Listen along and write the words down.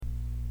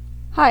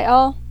Hi,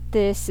 all.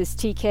 This is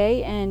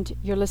TK, and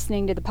you're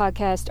listening to the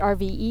podcast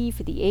RVE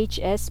for the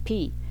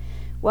HSP.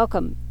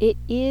 Welcome. It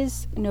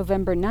is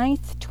November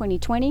 9th,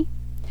 2020.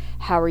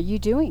 How are you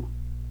doing?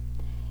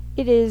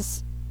 It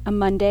is a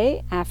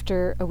Monday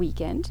after a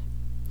weekend,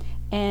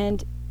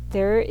 and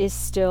there is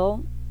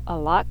still a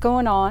lot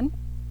going on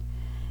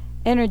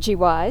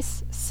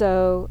energy-wise,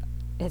 so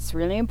it's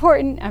really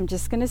important. I'm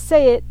just going to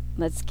say it.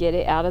 Let's get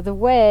it out of the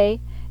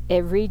way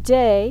every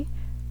day.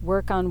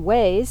 Work on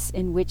ways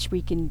in which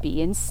we can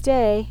be and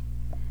stay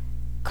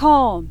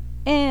calm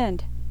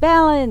and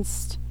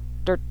balanced.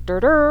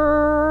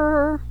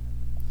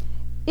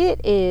 It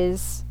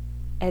is,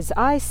 as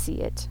I see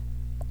it,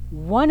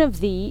 one of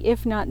the,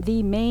 if not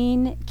the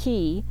main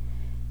key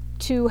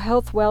to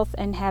health, wealth,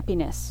 and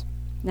happiness.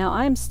 Now,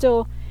 I'm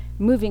still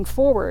moving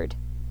forward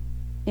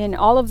in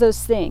all of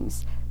those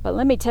things, but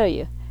let me tell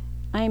you,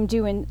 I am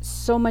doing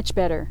so much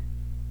better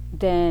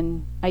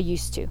than I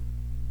used to.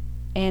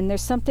 And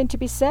there's something to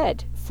be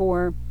said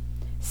for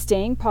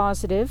staying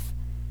positive,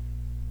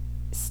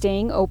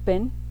 staying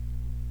open,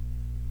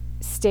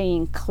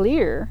 staying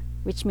clear,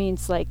 which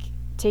means like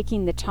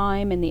taking the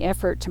time and the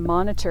effort to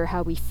monitor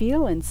how we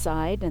feel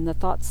inside and the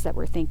thoughts that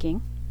we're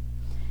thinking.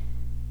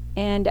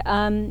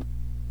 And,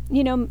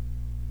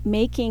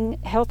 making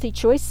healthy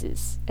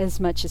choices as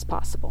much as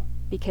possible.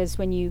 Because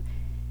when you're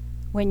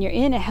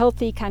in a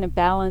healthy kind of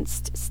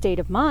balanced state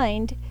of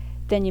mind,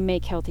 then you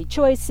make healthy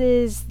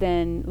choices,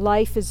 then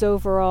life is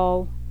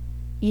overall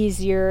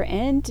easier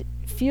and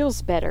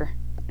feels better.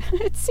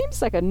 It seems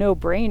like a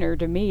no-brainer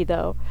to me,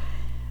 though.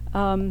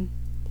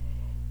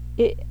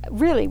 It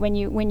really, when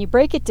you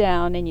break it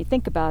down and you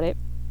think about it,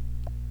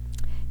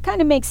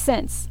 kind of makes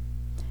sense.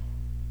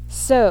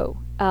 So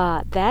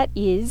that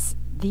is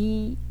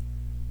the,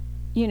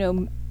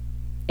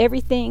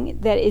 everything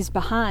that is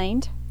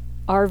behind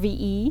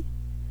RVE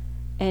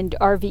and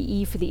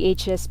RVE for the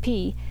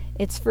HSP.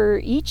 It's for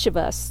each of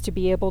us to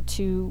be able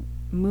to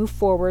move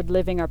forward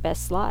living our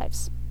best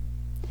lives.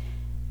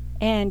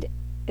 And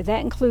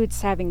that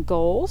includes having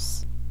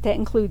goals. That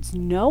includes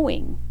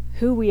knowing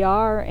who we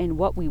are and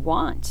what we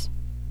want.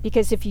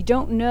 Because if you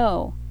don't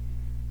know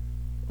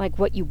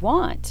what you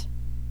want,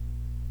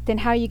 then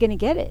how are you going to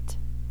get it?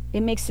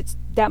 It makes it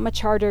that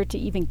much harder to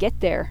even get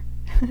there.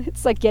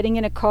 It's like getting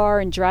in a car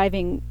and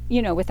driving,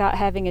 without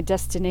having a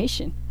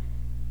destination.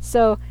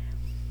 So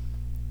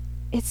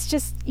it's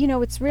just,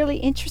 it's really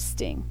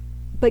interesting.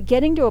 But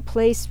getting to a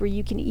place where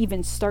you can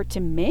even start to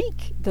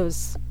make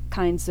those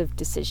kinds of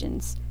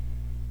decisions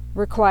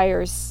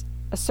requires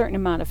a certain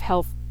amount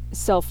of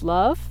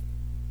self-love.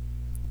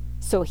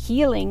 So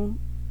healing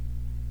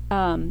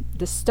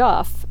the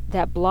stuff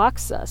that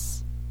blocks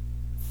us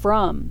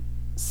from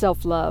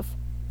self-love,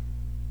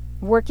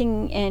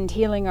 working and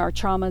healing our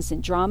traumas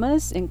and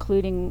dramas,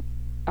 including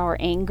our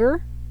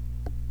anger,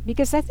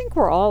 because I think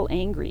we're all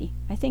angry.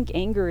 I think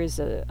anger is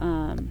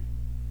a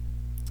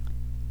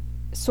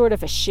sort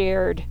of a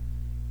shared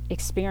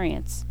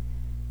experience,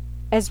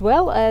 as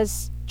well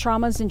as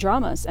traumas and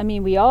dramas. I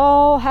mean, we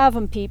all have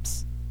them,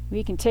 peeps.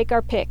 We can take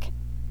our pick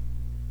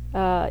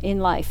in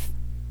life.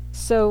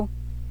 So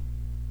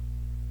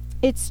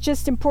it's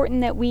just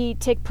important that we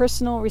take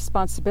personal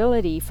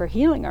responsibility for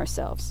healing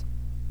ourselves.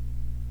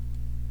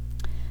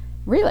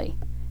 Really.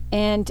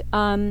 And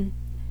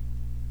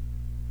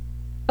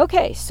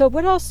okay, so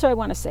what else do I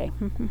want to say?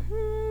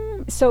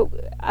 So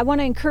I want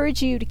to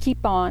encourage you to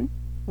keep on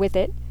with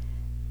it.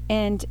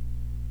 And,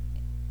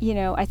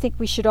 I think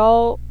we should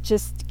all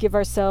just give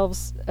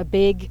ourselves a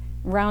big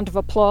round of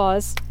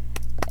applause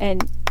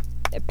and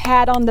a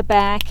pat on the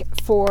back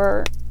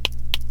for,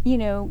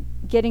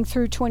 getting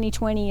through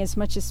 2020 as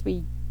much as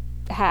we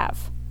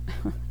have.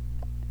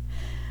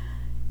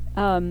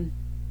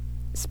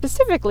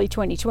 Specifically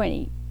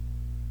 2020,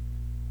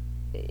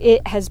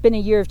 it has been a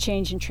year of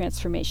change and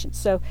transformation.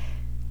 So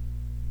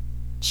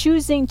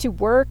choosing to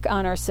work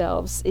on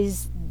ourselves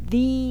is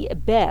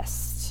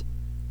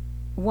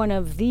one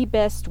of the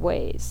best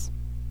ways,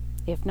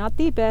 if not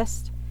the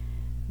best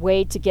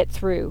way, to get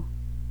through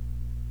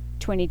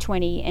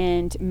 2020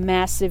 and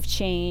massive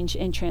change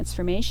and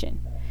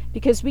transformation.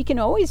 Because we can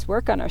always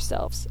work on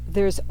ourselves.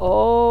 There's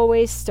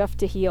always stuff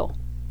to heal.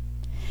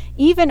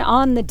 Even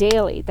on the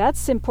daily.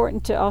 That's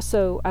important to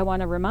also, I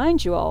want to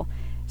remind you all.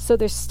 So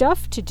there's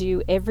stuff to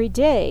do every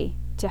day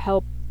to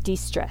help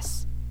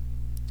de-stress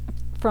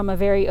from a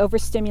very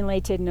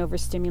overstimulated and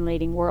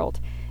overstimulating world.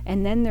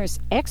 And then there's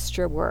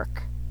extra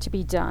work to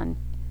be done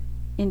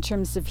in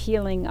terms of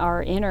healing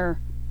our inner,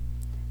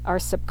 our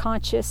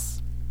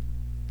subconscious,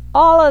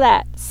 all of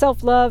that,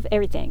 self-love,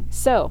 everything.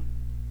 So,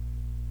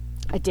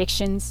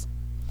 addictions.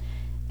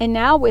 And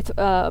now with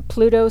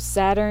Pluto,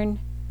 Saturn,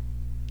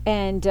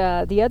 and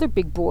the other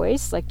big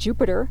boys like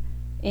Jupiter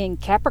in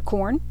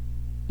Capricorn,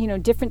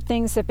 different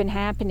things have been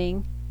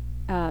happening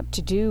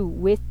to do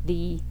with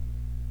the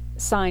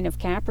sign of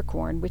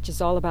Capricorn, which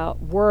is all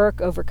about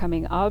work,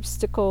 overcoming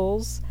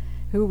obstacles,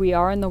 who we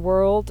are in the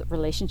world,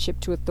 relationship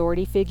to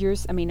authority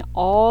figures. I mean,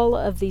 all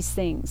of these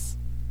things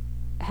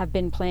have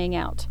been playing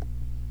out.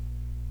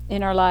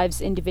 in our lives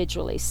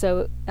individually.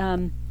 So,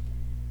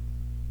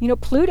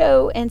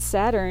 Pluto and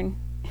Saturn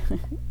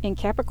in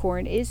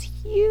Capricorn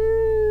is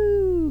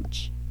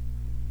huge.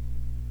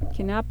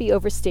 Cannot be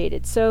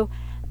overstated. So,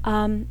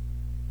 so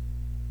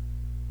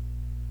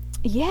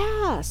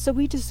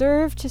we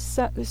deserve to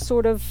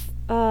sort of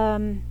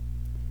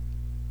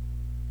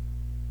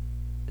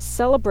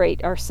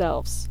celebrate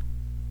ourselves.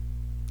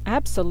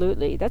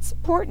 Absolutely. That's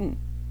important.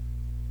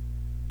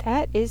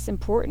 That is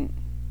important.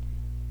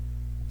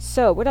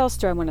 So, what else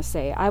do I want to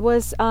say? I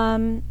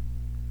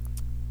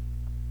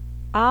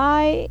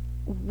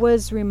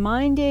was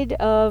reminded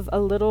of a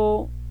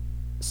little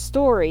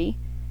story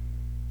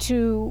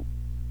to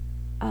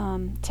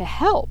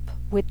help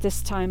with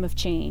this time of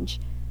change.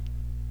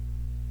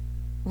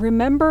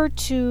 Remember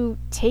to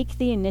take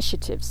the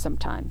initiative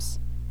sometimes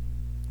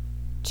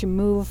to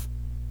move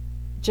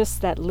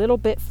just that little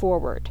bit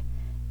forward,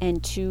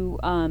 and to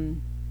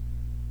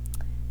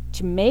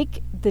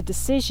make the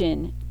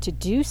decision to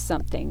do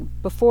something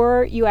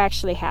before you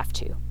actually have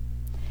to.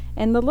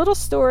 And the little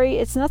story,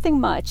 it's nothing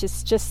much.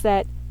 It's just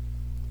that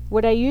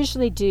what I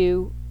usually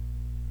do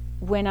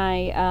when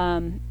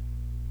I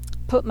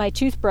put my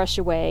toothbrush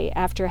away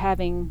after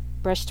having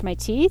brushed my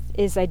teeth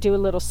is I do a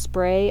little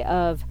spray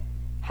of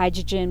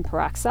hydrogen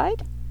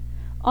peroxide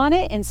on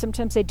it, and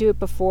sometimes I do it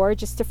before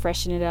just to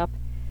freshen it up.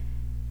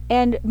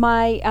 And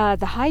my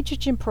the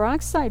hydrogen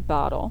peroxide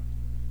bottle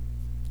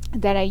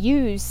that I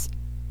use,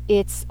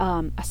 it's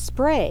a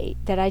spray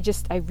that I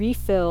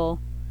refill,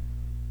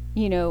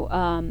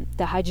 the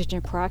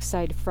hydrogen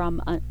peroxide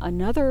from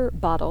another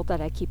bottle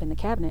that I keep in the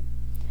cabinet.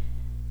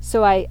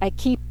 So I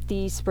keep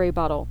the spray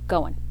bottle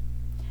going.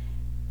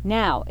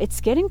 Now,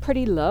 it's getting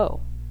pretty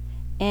low,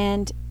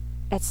 and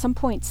at some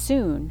point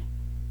soon,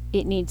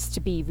 it needs to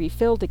be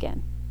refilled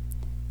again.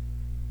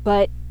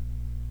 But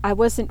I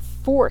wasn't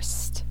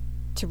forced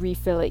to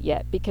refill it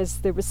yet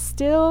because there was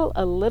still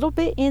a little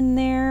bit in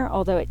there,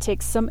 although it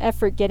takes some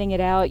effort getting it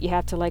out. You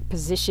have to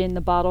position the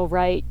bottle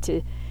right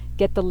to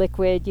get the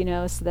liquid,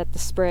 so that the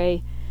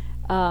spray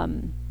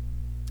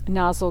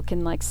nozzle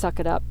can suck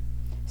it up.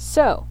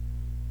 So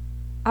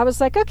I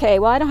was like, okay,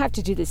 well, I don't have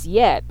to do this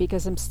yet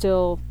because I'm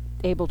still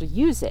able to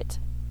use it.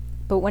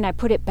 But when I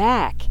put it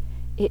back,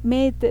 it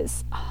made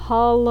this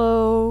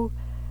hollow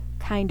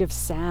kind of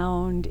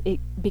sound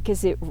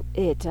because the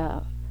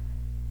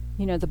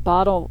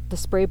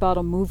spray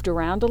bottle moved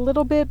around a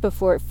little bit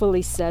before it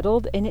fully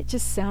settled, and it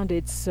just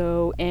sounded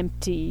so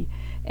empty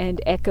and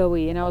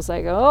echoey. And I was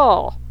like,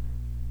 oh,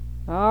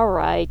 all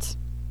right,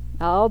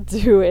 I'll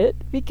do it,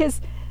 because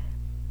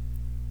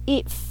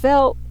it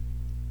felt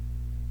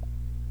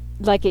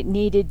like it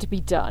needed to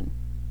be done.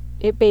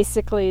 It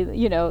basically,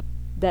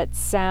 that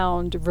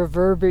sound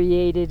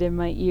reverberated in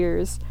my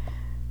ears,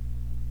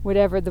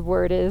 whatever the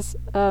word is.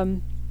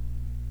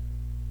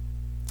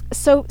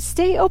 So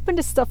stay open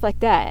to stuff like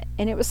that.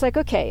 And it was like,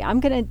 okay, I'm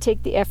going to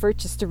take the effort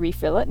just to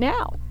refill it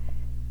now.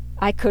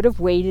 I could have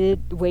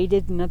waited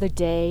another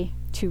day,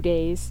 2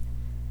 days.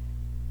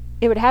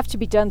 It would have to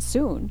be done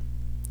soon,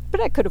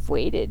 but I could have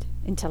waited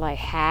until I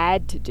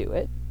had to do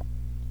it.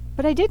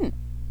 But I didn't.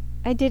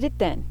 I did it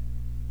then.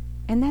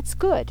 And that's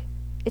good.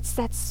 It's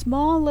that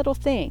small little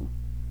thing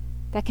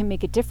that can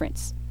make a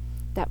difference.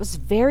 That was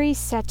very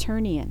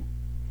Saturnian.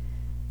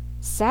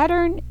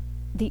 Saturn,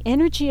 the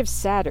energy of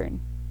Saturn,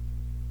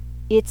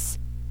 it's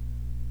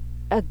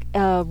a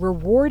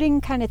rewarding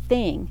kind of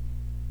thing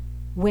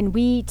when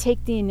we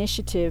take the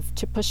initiative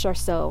to push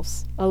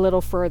ourselves a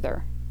little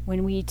further,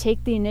 when we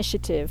take the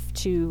initiative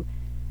to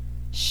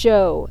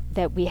show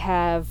that we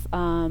have,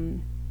 a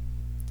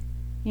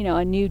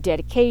new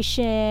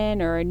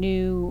dedication, or a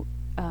new,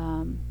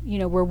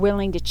 we're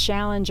willing to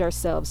challenge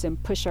ourselves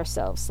and push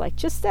ourselves,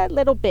 just that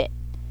little bit.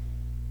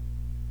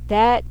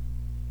 That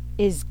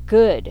is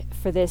good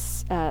for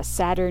this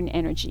Saturn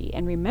energy.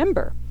 And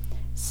remember,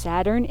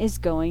 Saturn is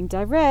going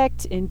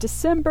direct in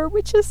December,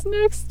 which is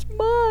next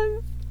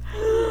month.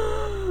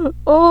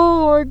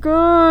 Oh my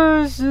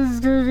gosh, this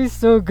is going to be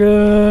so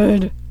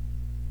good.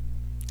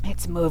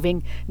 It's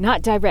moving,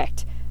 not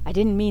direct. I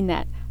didn't mean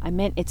that. I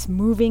meant it's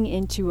moving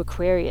into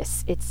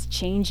Aquarius. It's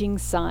changing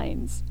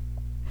signs.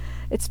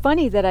 It's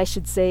funny that I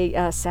should say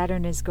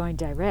Saturn is going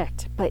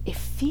direct, but it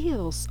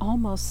feels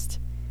almost,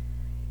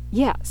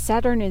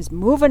 Saturn is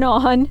moving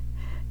on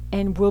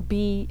and will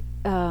be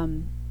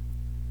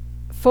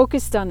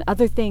focused on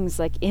other things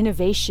like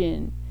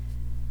innovation,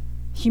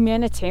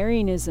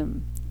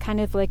 humanitarianism, kind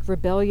of like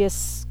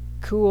rebellious,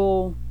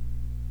 cool,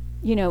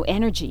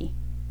 energy.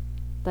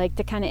 Like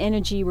the kind of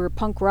energy where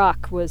punk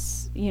rock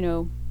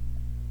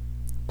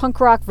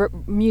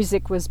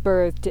music was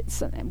birthed,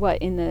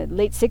 in the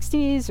late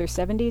 60s or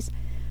 70s?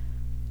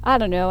 I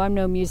don't know, I'm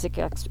no music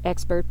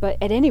expert, but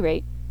at any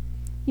rate,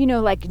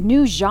 like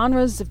new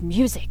genres of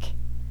music.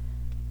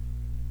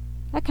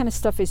 That kind of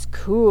stuff is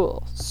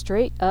cool,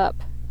 straight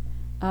up.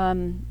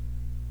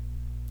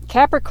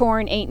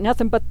 Capricorn ain't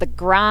nothing but the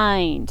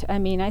grind. I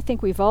mean, I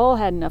think we've all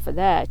had enough of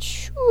that.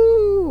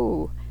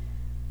 Shoo!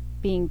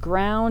 Being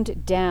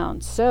ground down.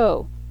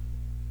 So,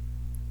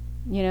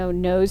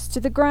 nose to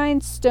the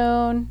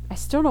grindstone. I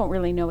still don't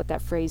really know what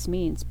that phrase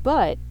means,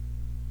 but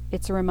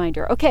it's a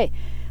reminder. Okay,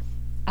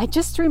 I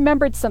just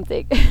remembered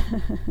something.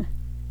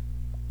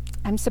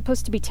 I'm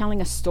supposed to be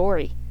telling a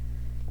story.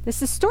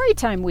 This is story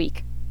time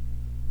week.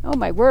 Oh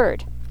my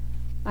word.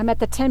 I'm at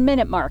the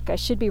 10-minute mark. I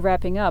should be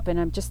wrapping up, and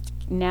I'm just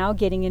now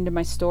getting into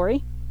my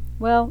story.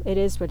 Well, it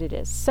is what it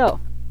is. So,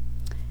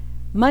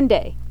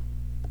 Monday.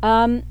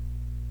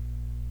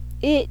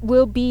 It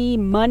will be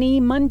Money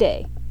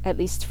Monday, at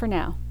least for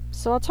now.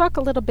 So I'll talk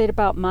a little bit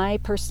about my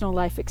personal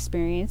life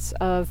experience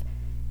of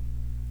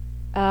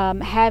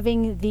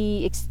having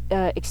the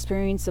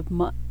experience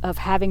of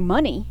having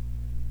money,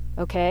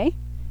 okay?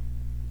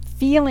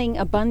 Feeling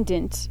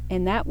abundant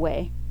in that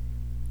way.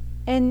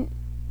 And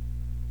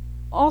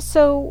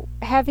also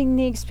having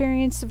the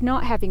experience of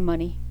not having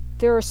money.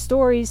 There are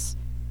stories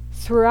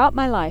throughout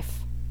my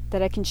life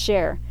that I can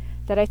share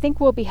that I think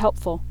will be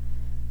helpful.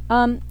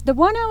 The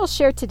one I will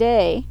share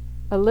today,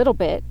 a little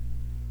bit,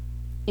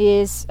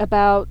 is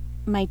about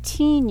my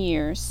teen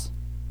years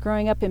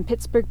growing up in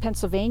Pittsburgh,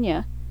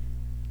 Pennsylvania.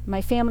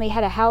 My family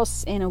had a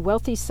house in a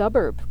wealthy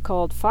suburb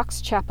called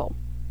Fox Chapel.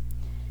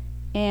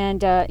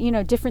 And,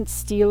 different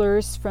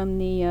Steelers from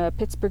the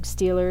Pittsburgh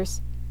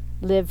Steelers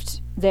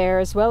lived there,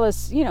 as well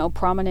as,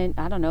 prominent,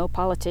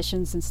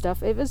 politicians and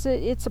stuff.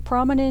 It's a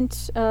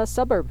prominent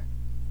suburb.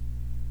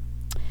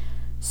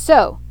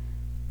 So,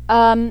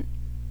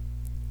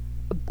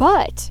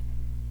 but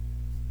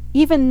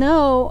even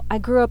though I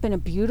grew up in a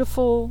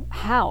beautiful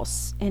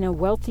house in a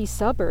wealthy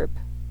suburb,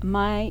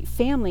 my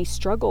family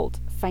struggled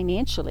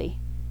financially.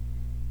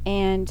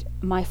 And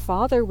my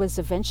father was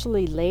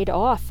eventually laid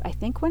off, I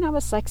think when I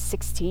was like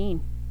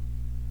 16.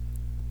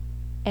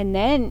 And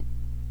then,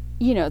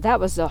 that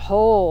was a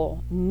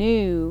whole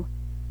new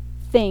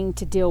thing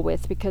to deal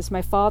with because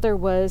my father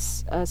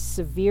was a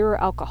severe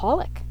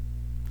alcoholic.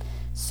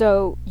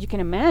 So you can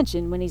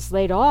imagine when he's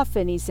laid off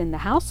and he's in the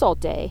house all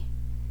day,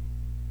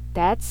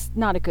 that's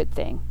not a good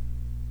thing.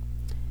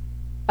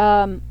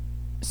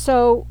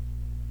 So,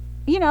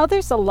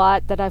 there's a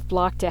lot that I've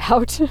blocked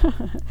out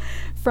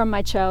from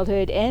my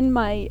childhood and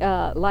my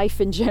life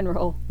in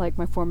general, like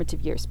my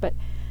formative years. But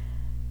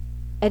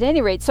at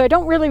any rate, so I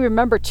don't really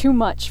remember too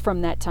much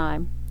from that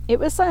time. It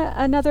was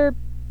another,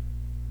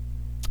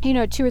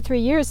 2 or 3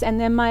 years. And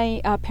then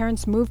my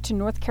parents moved to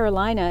North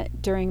Carolina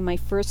during my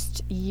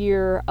first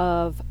year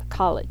of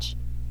college.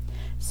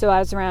 So I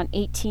was around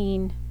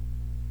 18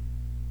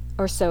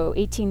 or so,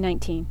 18,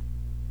 19.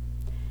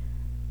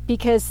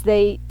 Because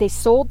they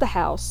sold the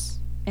house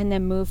and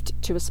then moved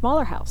to a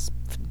smaller house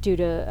due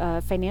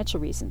to financial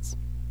reasons.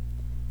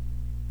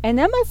 And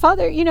then my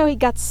father, he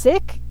got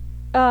sick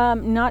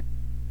not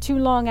too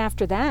long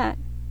after that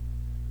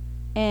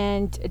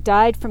and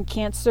died from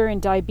cancer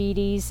and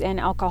diabetes and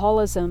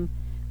alcoholism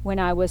when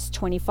I was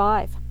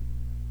 25.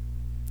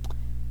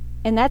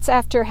 And that's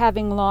after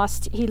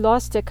he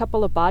lost a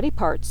couple of body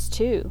parts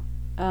too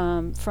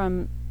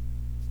from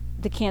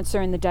the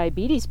cancer and the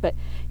diabetes, but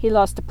he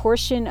lost a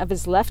portion of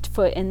his left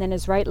foot, and then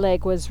his right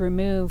leg was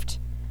removed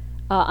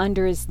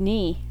under his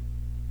knee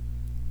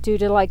due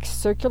to like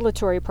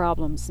circulatory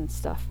problems and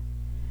stuff.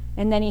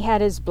 And then he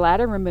had his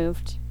bladder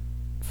removed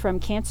from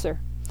cancer.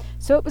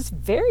 So it was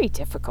very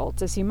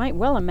difficult, as you might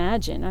well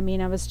imagine. I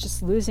mean, I was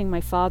just losing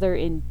my father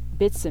in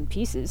bits and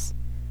pieces.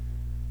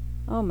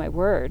 Oh my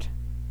word.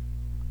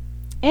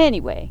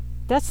 Anyway,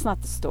 that's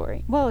not the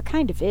story. Well, it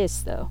kind of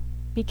is though,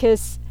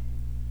 because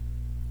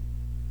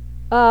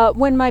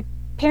when my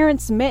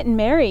parents met and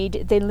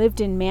married, they lived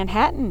in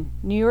Manhattan,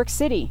 New York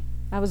City.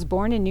 I was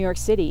born in New York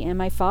City, and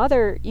my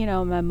father,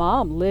 my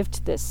mom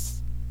lived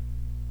this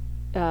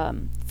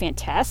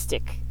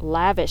fantastic,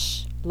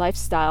 lavish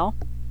lifestyle.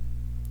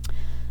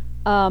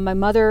 My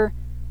mother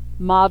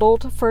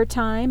modeled for a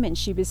time, and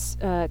she was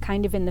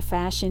kind of in the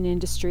fashion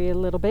industry a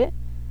little bit.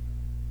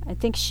 I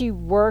think she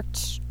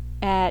worked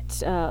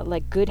at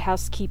like Good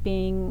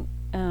Housekeeping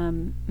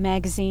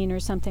magazine or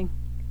something.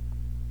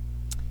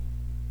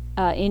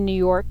 In New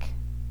York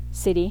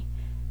City,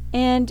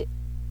 and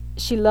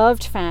she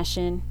loved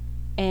fashion.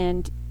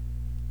 And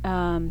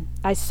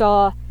I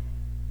saw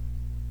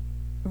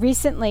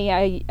recently,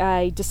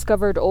 I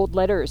discovered old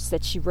letters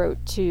that she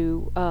wrote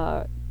to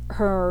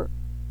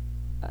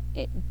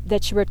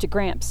that she wrote to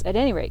Gramps. At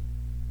any rate,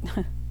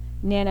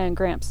 Nana and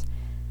Gramps.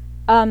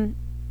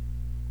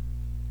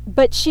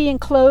 But she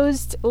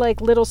enclosed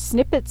like little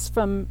snippets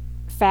from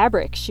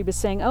fabric. She was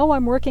saying, "Oh,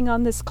 I'm working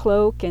on this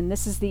cloak, and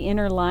this is the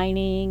inner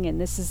lining,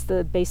 and this is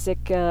the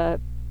basic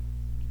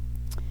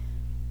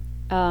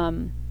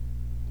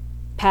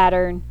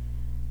pattern."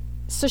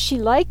 So she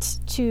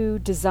liked to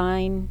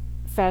design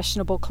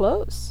fashionable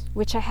clothes,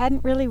 which I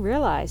hadn't really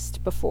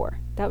realized before.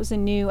 That was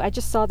I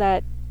just saw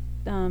that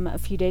a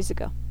few days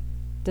ago.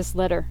 This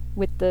letter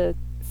with the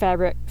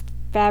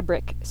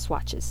fabric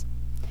swatches.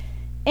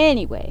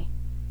 Anyway,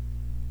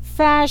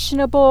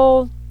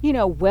 fashionable,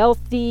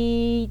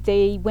 wealthy.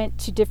 They went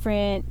to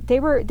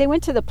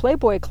the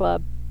Playboy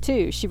Club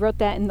too. She wrote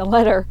that in the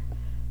letter.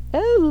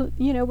 Oh,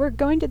 we're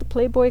going to the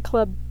Playboy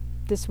Club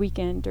this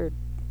weekend or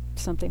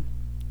something.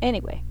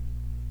 Anyway,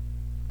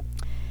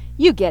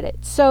 you get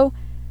it.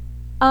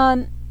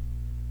 Um,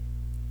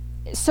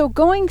 so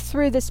going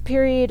through this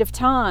period of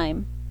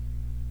time,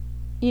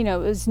 it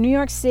was New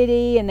York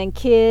City and then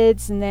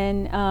kids, and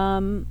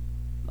then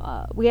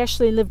we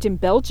actually lived in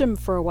Belgium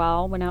for a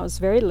while when I was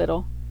very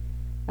little,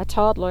 a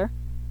toddler,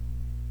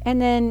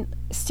 and then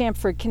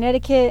Stamford,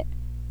 Connecticut,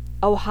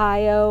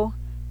 Ohio,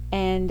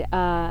 and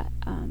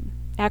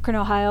Akron,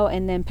 Ohio,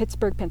 and then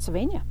Pittsburgh,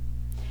 Pennsylvania.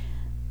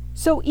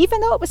 So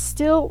even though it was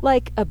still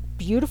like a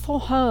beautiful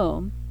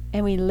home,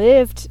 and we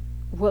lived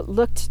what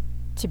looked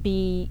to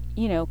be,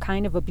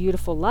 kind of a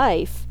beautiful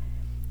life,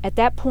 at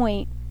that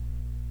point,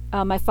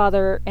 my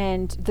father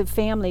and the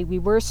family, we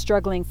were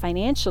struggling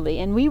financially,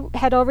 and we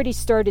had already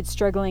started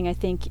struggling, I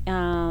think,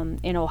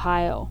 in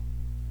Ohio,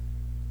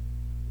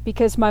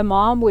 because my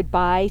mom would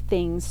buy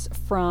things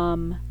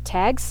from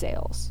tag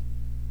sales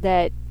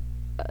that,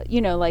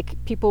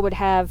 like people would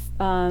have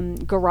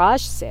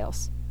garage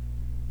sales.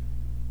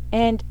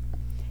 And,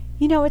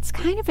 it's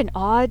kind of an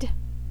odd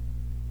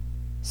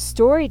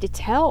story to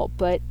tell,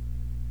 but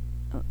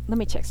let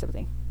me check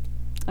something.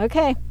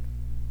 Okay,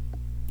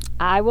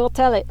 I will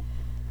tell it.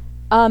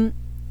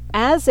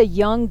 As a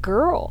young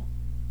girl,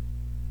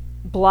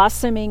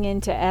 blossoming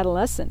into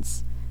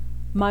adolescence,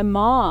 my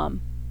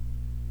mom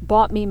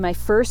bought me my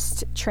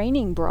first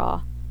training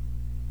bra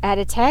at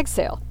a tag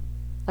sale,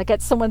 like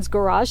at someone's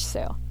garage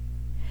sale.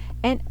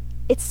 And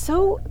it's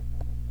so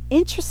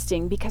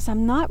interesting because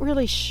I'm not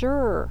really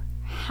sure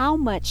how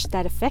much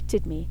that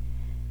affected me,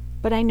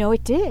 but I know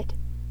it did.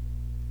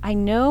 I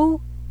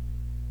know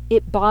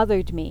it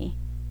bothered me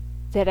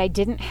that I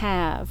didn't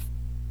have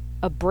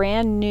a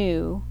brand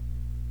new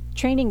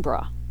training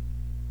bra,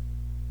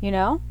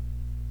 and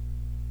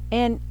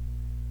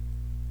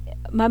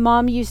my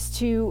mom used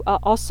to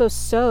also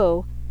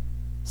sew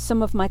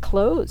some of my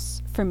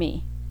clothes for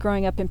me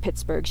growing up in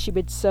Pittsburgh. She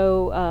would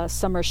sew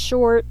summer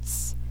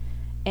shorts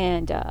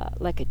and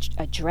like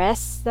a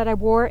dress that I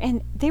wore,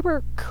 and they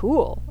were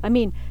cool. I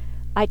mean,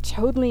 I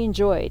totally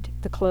enjoyed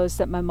the clothes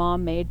that my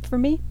mom made for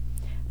me,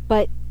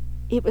 but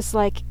it was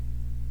like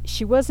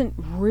she wasn't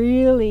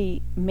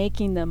really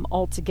making them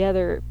all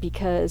together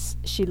because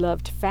she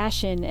loved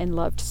fashion and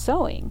loved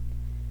sewing.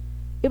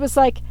 It was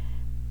like,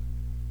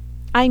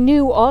 I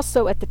knew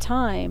also at the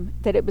time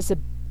that it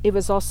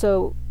was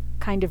also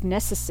kind of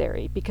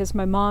necessary, because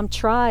my mom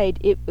tried,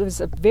 it was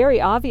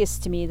very obvious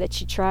to me that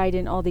she tried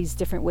in all these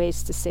different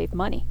ways to save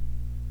money.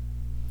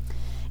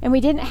 And we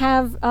didn't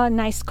have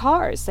nice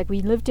cars. Like, we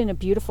lived in a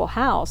beautiful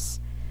house,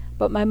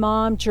 but my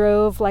mom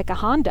drove like a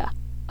Honda.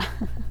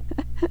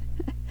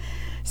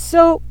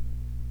 So,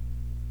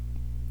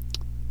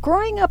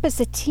 growing up as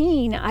a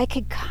teen, I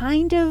could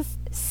kind of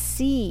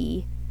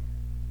see,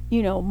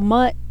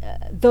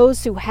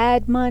 those who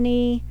had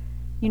money,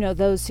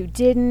 those who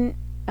didn't,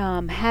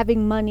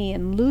 having money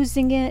and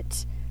losing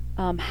it,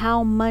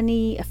 how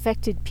money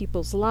affected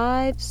people's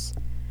lives.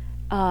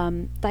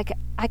 Like,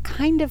 I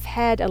kind of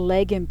had a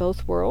leg in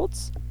both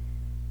worlds,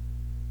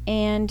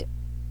 and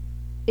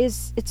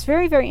it's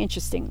very, very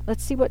interesting.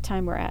 Let's see what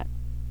time we're at.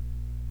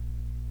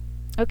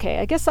 Okay,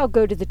 I guess I'll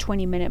go to the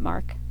 20-minute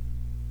mark.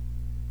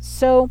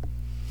 So,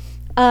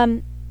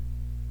 one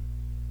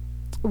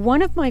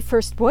of my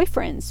first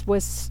boyfriends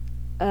was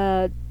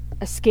a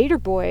skater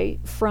boy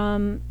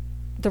from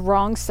the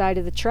wrong side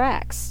of the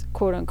tracks,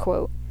 quote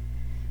unquote.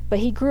 But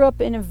he grew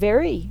up in a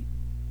very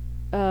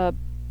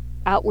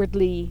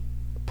outwardly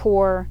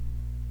poor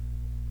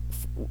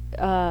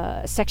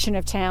section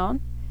of town,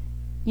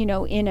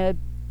 in a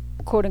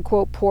quote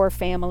unquote poor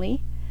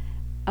family.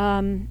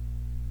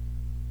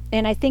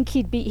 And I think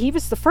he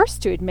was the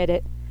first to admit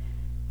it.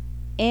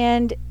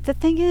 And the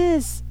thing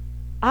is,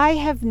 I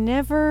have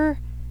never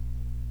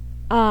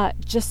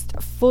just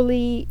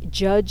fully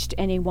judged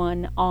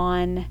anyone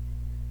on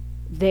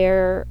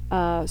their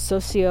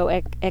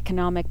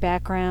socioeconomic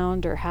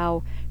background, or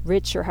how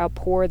rich or how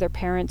poor their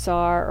parents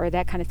are, or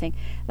that kind of thing.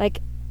 Like,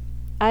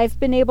 I've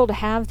been able to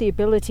have the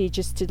ability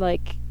just to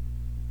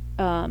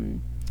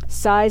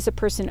size a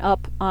person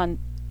up on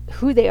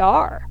who they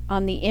are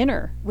on the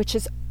inner, which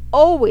has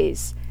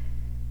always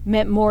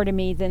meant more to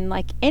me than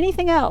like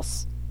anything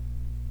else.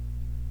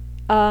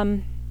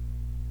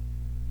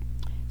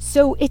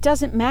 So it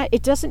doesn't matter.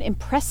 It doesn't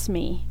impress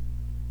me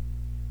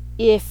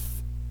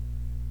if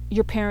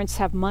your parents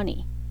have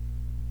money.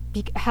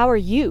 How are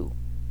you?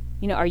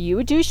 Are you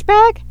a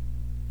douchebag?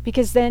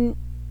 Because then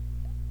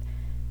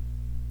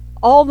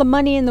all the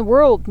money in the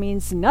world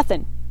means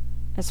nothing,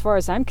 as far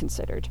as I'm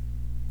considered.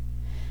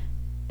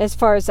 As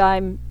far as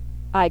I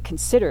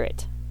consider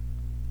it.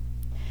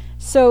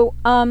 So,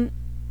 I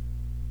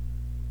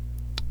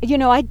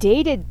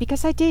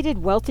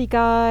dated wealthy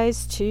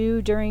guys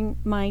too during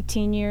my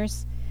teen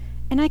years,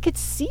 and I could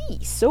see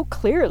so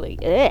clearly,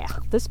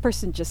 this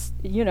person just,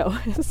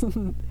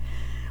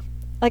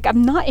 like,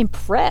 I'm not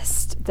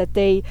impressed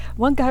that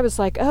one guy was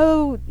like,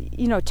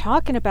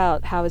 talking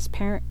about how his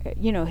parent,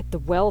 the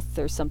wealth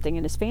or something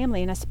in his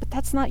family, and I said, but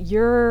that's not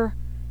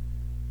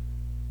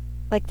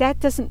that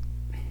doesn't,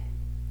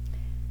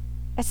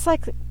 it's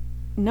like,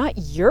 not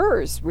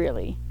yours,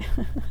 really.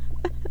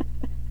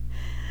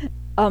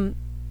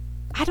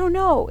 I don't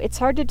know. It's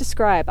hard to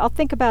describe. I'll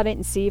think about it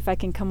and see if I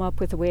can come up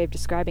with a way of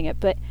describing it.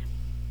 But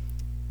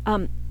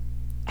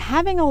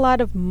having a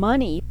lot of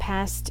money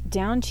passed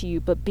down to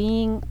you, but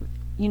being,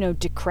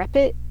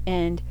 decrepit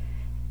and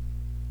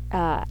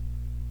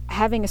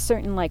having a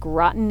certain like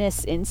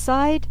rottenness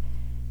inside,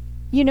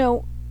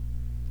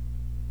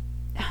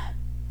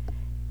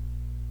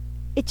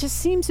 it just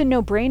seems a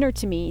no-brainer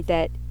to me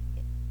that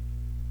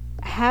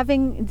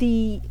having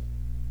the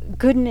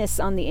goodness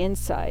on the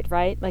inside,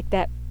 right? Like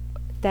that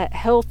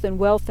health and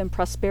wealth and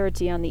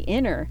prosperity on the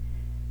inner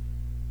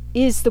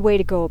is the way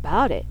to go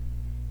about it.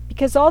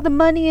 Because all the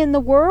money in the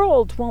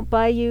world won't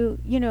buy you,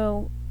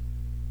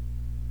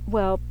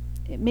 well,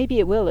 maybe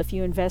it will if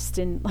you invest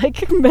in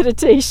like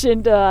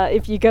meditation,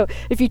 if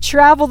you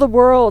travel the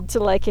world to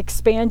like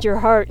expand your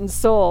heart and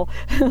soul,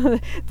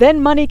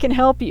 then money can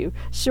help you,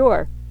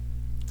 sure.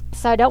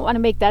 So I don't want to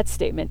make that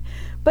statement.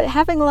 But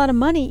having a lot of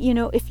money,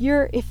 if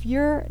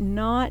you're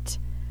not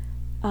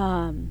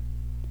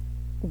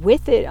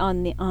with it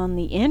on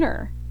the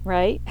inner,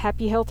 right?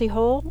 Happy, healthy,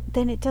 whole,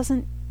 then it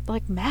doesn't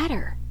like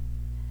matter.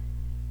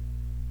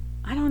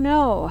 I don't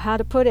know how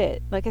to put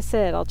it. Like I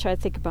said, I'll try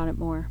to think about it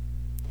more.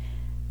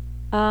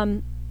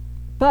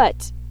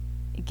 But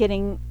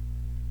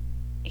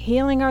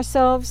healing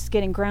ourselves,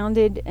 getting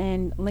grounded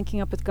and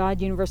linking up with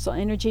God, universal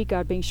energy,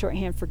 God being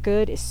shorthand for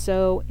good, is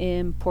so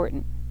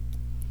important.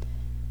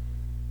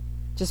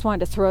 Just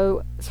wanted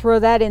to throw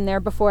that in there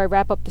before I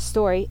wrap up the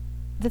story.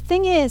 The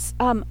thing is,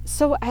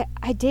 so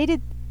I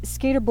dated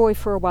Skater Boy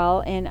for a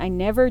while, and I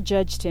never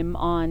judged him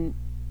on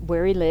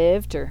where he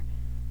lived or,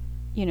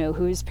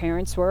 who his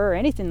parents were or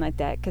anything like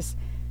that, because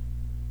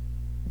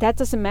that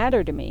doesn't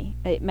matter to me.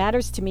 It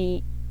matters to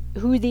me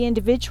who the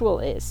individual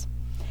is.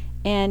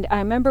 And I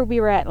remember we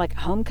were at like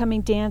a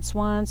homecoming dance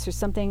once or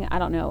something, I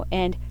don't know,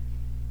 and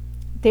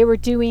they were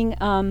doing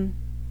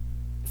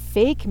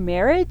fake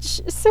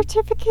marriage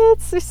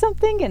certificates or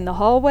something in the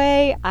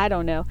hallway, I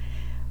don't know.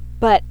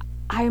 But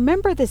I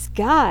remember this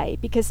guy,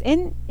 because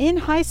in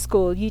high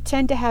school you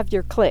tend to have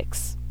your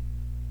cliques.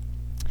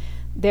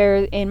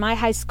 In my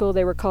high school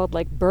they were called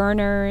like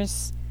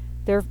burners.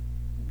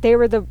 They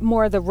were the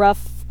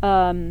rough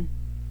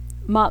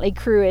Motley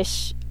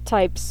Crue-ish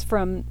types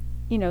from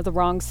the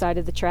wrong side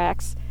of the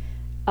tracks.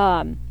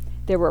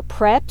 There were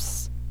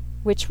preps,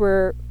 which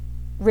were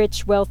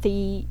rich,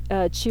 wealthy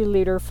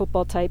cheerleader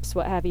football types,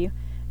 what have you.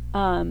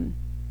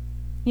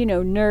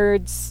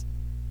 Nerds,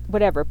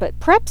 whatever. But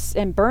preps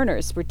and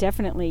burners were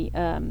definitely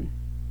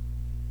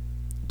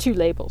two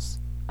labels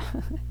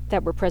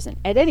that were present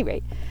at any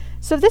rate.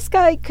 So this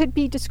guy could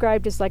be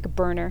described as like a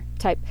burner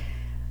type.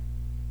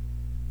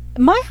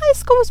 My high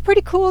school was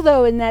pretty cool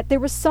though, in that there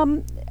was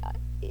some,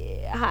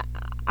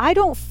 I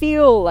don't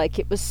feel like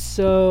it was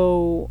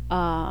so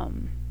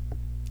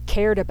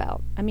cared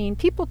about. I mean,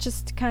 people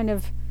just kind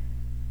of,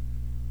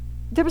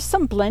 there was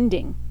some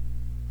blending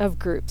of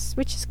groups,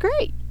 which is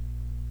great.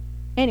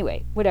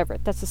 Anyway, whatever,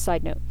 that's a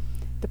side note.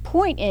 The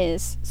point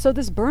is, so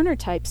this burner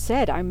type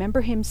said, I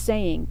remember him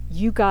saying,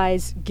 you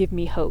guys give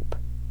me hope.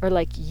 Or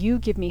like, you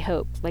give me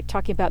hope. Like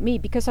talking about me.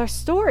 Because our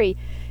story,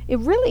 it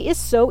really is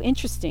so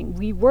interesting.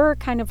 We were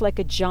kind of like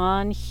a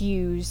John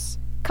Hughes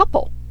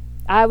couple.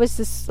 I was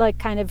this like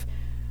kind of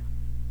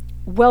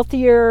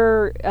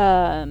wealthier,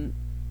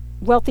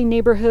 wealthy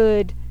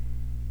neighborhood,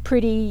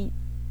 pretty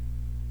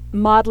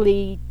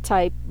modelly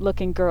type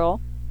looking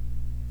girl.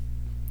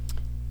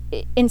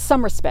 In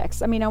some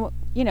respects. I mean, I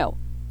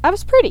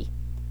was pretty.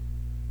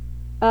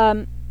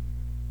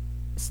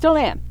 Still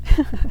am.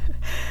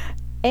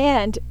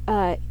 And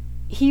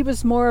he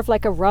was more of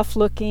like a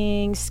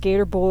rough-looking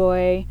skater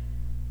boy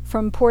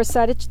from poor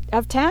side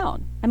of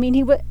town. I mean,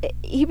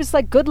 he was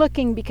like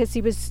good-looking because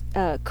he was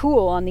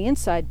cool on the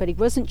inside, but he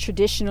wasn't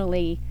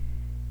traditionally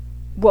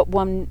what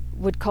one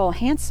would call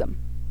handsome.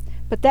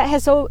 But that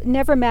has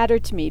never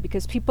mattered to me,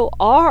 because people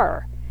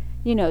are,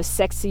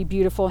 sexy,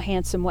 beautiful,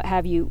 handsome, what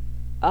have you,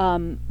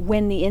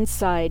 when the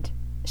inside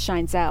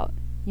shines out.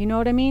 You know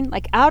what I mean?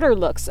 Like outer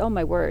looks, oh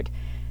my word,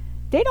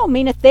 they don't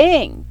mean a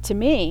thing to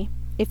me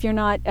if you're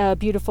not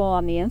beautiful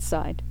on the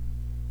inside,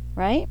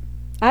 right?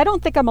 I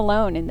don't think I'm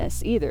alone in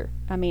this either.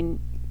 I mean,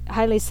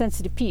 highly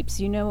sensitive peeps,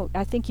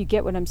 I think you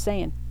get what I'm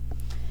saying.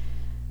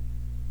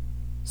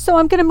 So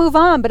I'm going to move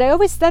on, but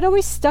that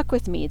always stuck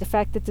with me, the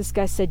fact that this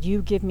guy said,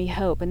 you give me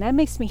hope, and that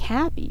makes me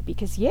happy,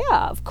 because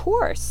yeah, of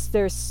course,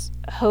 there's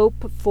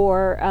hope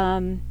for,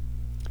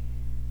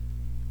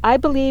 I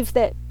believe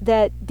that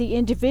the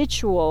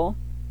individual,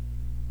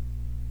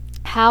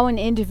 how an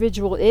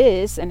individual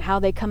is and how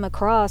they come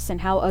across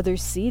and how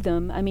others see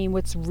them. I mean,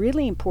 what's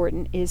really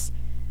important is,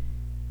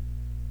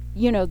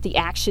 the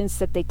actions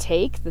that they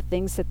take, the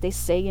things that they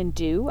say and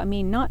do. I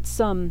mean, not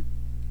some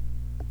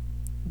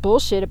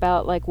bullshit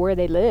about like where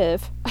they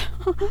live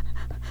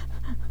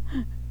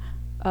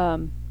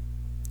or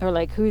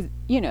like who,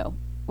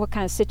 what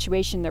kind of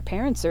situation their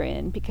parents are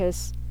in,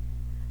 because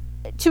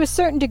to a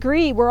certain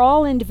degree we're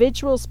all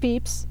individuals,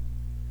 peeps,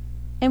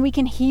 and we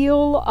can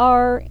heal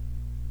our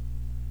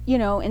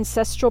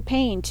ancestral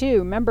pain too.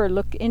 Remember,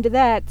 look into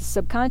that, the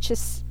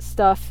subconscious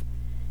stuff,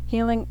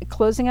 healing,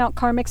 closing out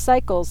karmic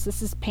cycles.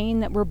 This is pain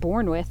that we're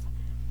born with.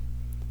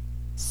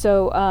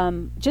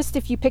 So just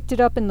if you picked it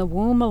up in the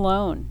womb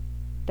alone,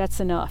 that's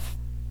enough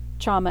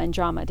trauma and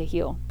drama to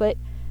heal. But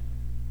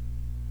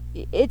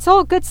it's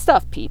all good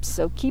stuff, peeps,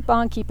 so keep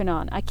on keeping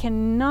on. I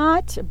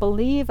cannot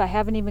believe I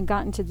haven't even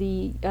gotten to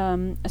the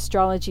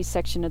astrology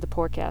section of the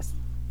podcast.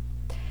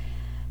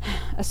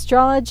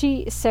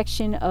 Astrology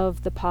section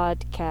of the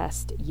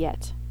podcast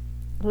yet.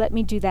 Let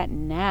me do that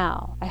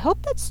now. I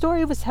hope that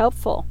story was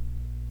helpful.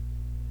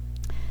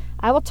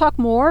 I will talk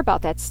more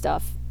about that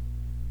stuff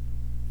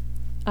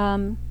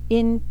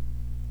in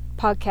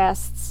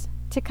podcasts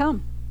to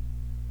come.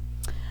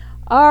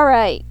 All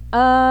right.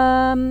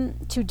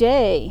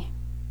 Today,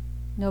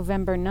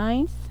 November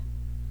 9th,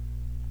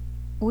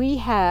 we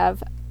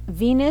have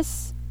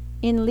Venus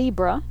in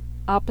Libra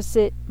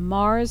opposite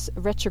Mars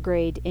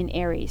retrograde in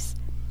Aries.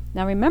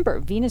 Now remember,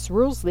 Venus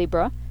rules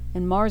Libra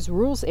and Mars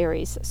rules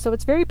Aries, so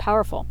it's very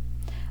powerful.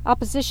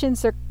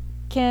 Oppositions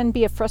can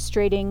be a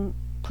frustrating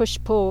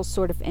push-pull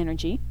sort of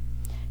energy.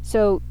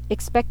 So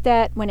expect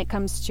that when it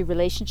comes to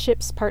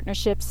relationships,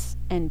 partnerships,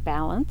 and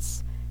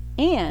balance.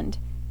 And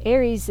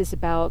Aries is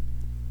about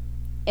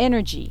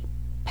energy,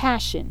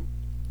 passion,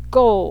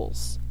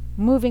 goals,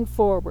 moving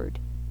forward,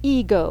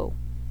 ego.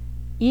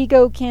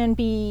 Ego can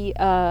be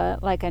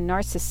like a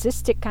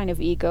narcissistic kind of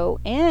ego,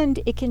 and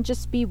it can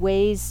just be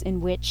ways in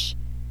which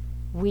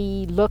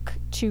we look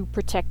to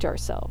protect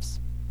ourselves.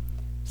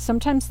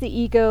 Sometimes the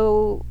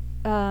ego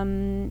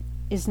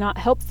is not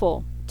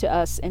helpful to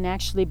us and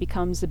actually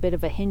becomes a bit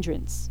of a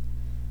hindrance.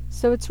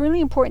 So it's really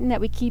important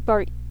that we keep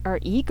our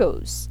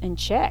egos in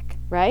check,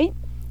 right?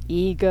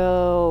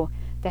 Ego,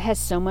 that has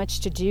so much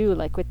to do,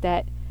 like with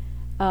that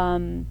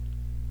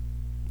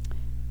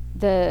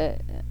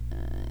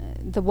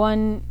the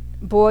one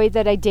boy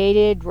that I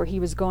dated where he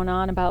was going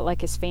on about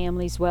like his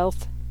family's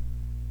wealth.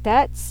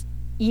 That's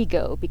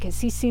ego,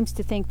 because he seems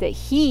to think that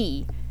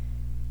he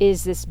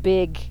is this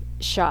big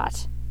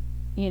shot,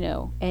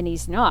 and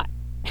he's not.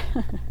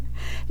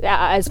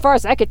 As far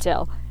as I could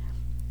tell,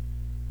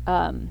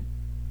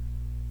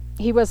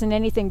 he wasn't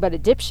anything but a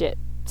dipshit.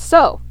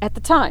 So, at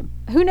the time,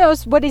 who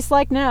knows what he's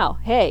like now?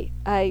 Hey,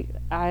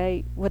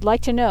 I would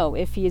like to know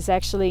if he has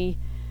actually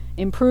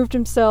improved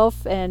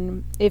himself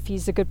and if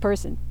he's a good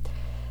person.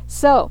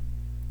 So,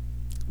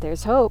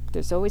 there's hope.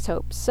 There's always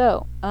hope.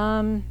 So,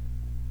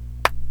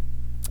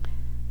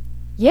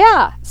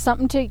 yeah,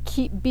 something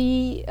to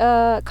be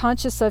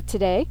conscious of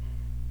today.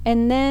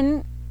 And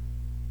then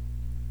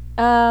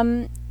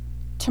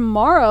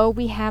tomorrow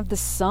we have the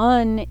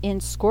Sun in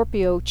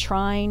Scorpio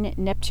trine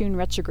Neptune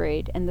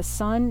retrograde, and the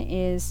Sun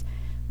is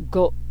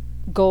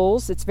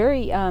goals. It's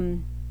very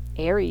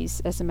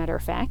Aries, as a matter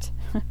of fact.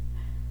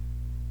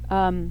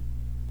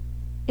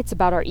 It's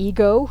about our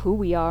ego, who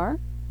we are,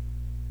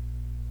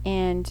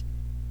 and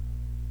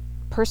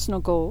personal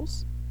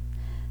goals.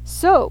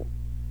 So,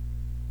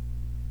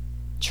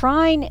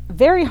 trine,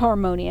 very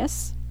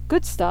harmonious,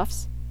 good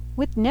stuffs,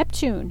 with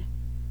Neptune,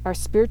 our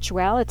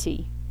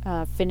spirituality,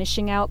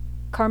 finishing out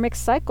karmic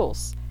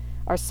cycles,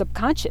 our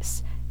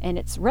subconscious, and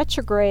it's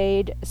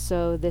retrograde,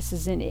 so this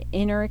is an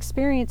inner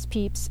experience,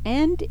 peeps,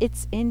 and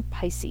it's in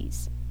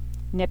Pisces.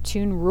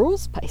 Neptune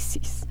rules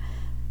Pisces,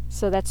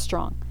 so that's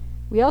strong.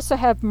 We also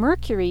have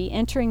Mercury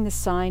entering the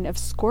sign of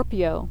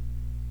Scorpio.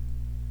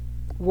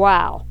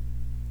 Wow.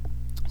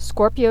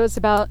 Scorpio is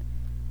about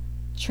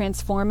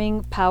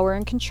transforming power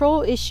and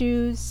control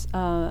issues,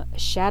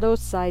 shadow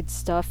side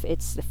stuff.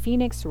 It's the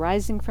phoenix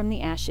rising from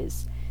the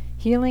ashes,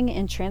 healing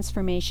and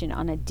transformation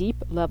on a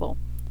deep level.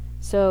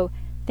 So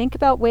think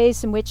about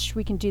ways in which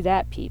we can do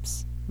that,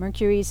 peeps.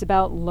 Mercury is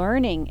about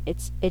learning.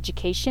 It's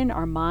education,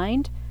 our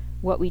mind,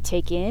 what we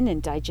take in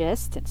and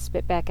digest and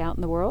spit back out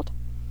in the world.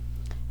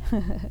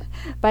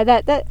 By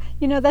that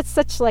that's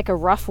such like a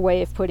rough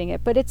way of putting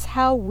it, but it's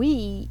how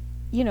we,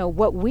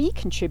 what we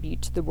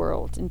contribute to the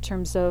world in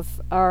terms of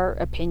our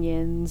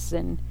opinions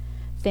and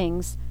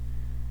things.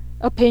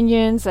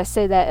 Opinions, I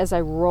say that as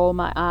I roll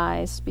my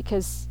eyes,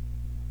 because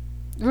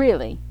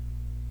really,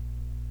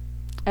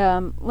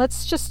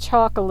 let's just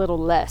talk a little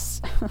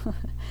less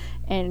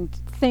and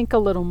think a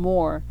little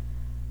more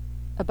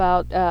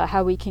about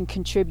how we can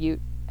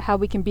contribute, how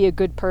we can be a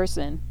good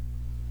person.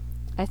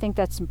 I think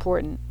that's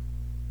important.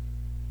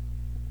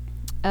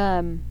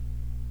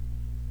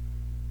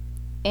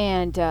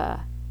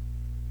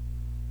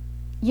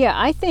 Yeah,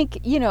 I think,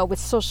 with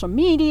social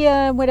media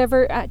and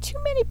whatever, too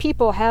many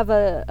people have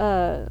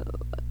are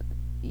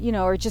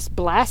just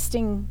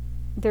blasting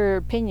their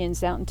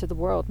opinions out into the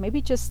world.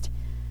 Maybe just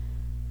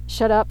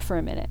shut up for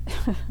a minute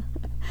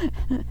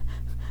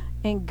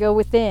and go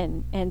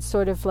within and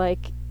sort of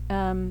like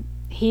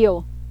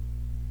heal.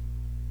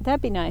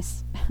 That'd be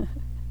nice.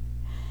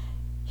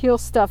 Heal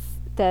stuff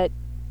that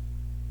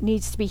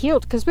needs to be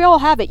healed, because we all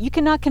have it. You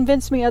cannot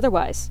convince me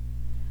otherwise.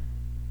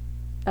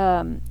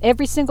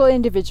 Every single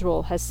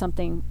individual has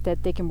something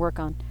that they can work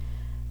on.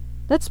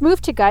 Let's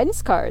move to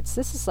guidance cards.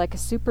 This is like a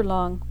super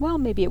long, well,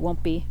 maybe it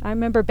won't be. I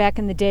remember back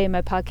in the day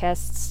my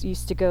podcasts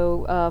used to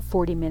go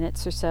 40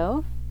 minutes or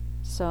so.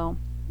 So,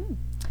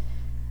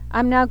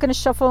 I'm now going to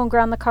shuffle and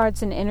ground the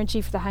cards in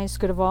energy for the highest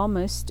good of all,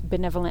 most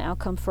benevolent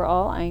outcome for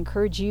all. I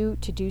encourage you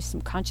to do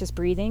some conscious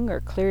breathing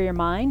or clear your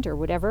mind or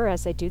whatever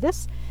as I do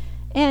this.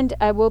 And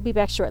I will be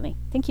back shortly.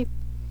 Thank you.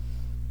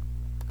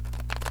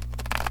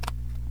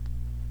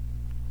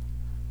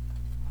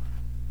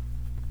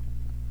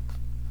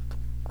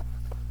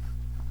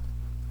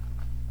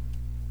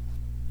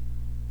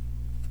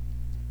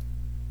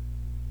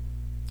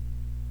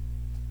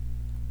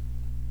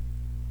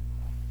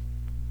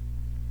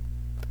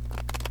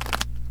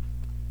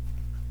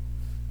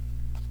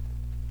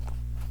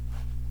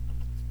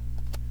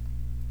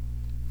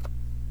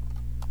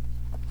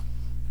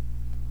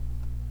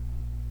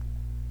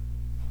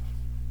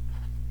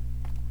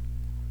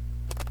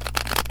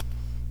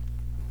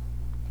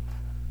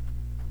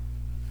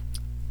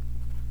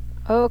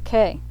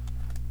 Okay,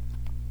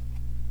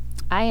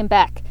 I am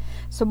back.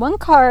 So one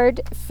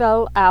card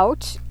fell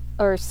out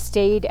or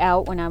stayed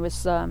out when I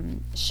was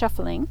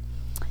shuffling,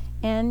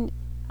 and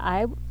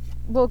I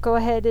will go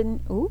ahead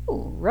and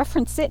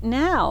reference it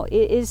now.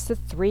 It is the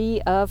Three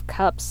of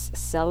Cups,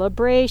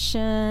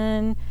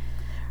 celebration.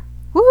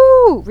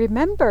 Woo!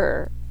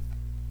 Remember,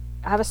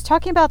 I was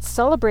talking about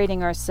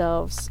celebrating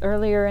ourselves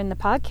earlier in the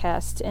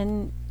podcast,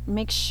 and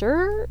make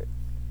sure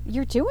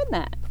you're doing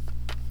that.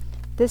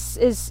 This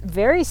is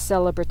very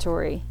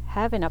celebratory,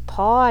 having a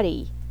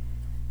party.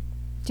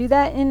 Do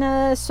that in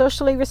a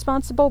socially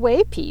responsible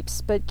way, peeps,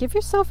 but give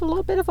yourself a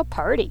little bit of a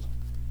party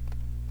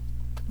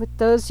with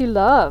those you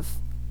love.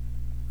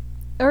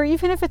 Or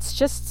even if it's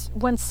just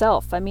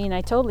oneself. I mean, I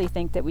totally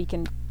think that we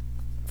can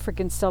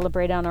freaking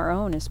celebrate on our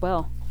own as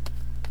well.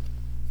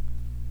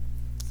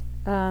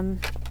 The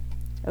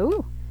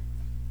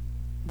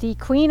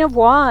Queen of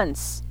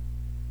Wands,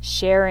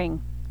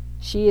 sharing.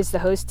 She is the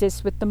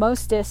hostess with the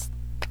mostest.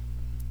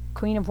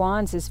 Queen of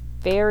Wands is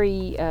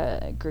very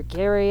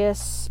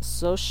gregarious,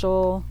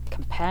 social,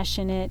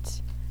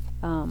 compassionate,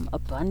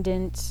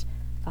 abundant.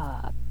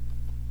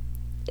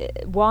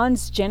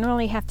 Wands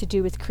generally have to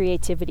do with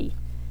creativity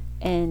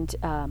and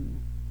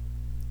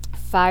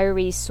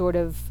fiery, sort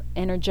of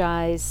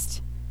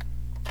energized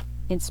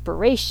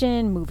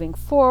inspiration, moving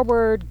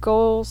forward,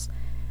 goals.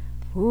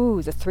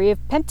 The Three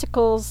of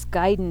Pentacles,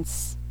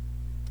 guidance.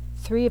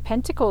 Three of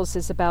Pentacles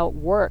is about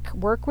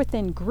work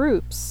within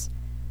groups.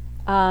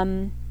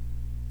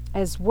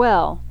 As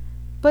well,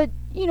 but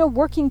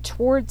working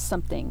towards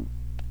something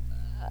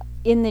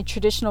in the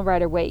traditional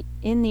Rider-Waite.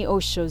 In the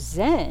Osho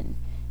Zen,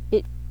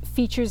 it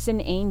features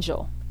an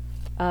angel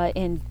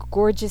in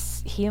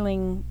gorgeous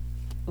healing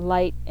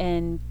light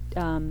and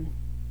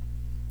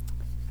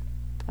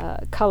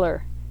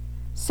color.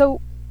 So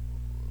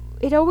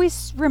it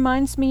always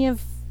reminds me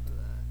of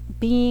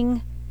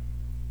being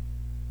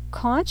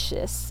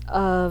conscious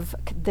of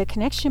the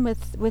connection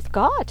with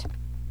God.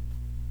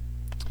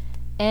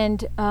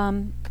 And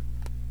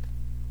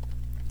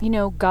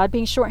God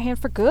being shorthand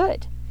for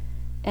good,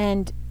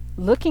 and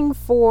looking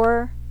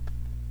for,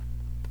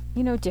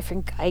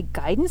 different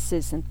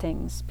guidances and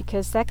things,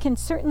 because that can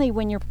certainly,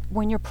 when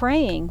you're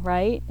praying,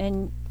 right,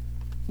 and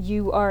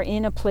you are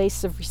in a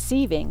place of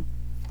receiving,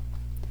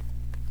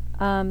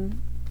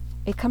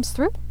 it comes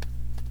through.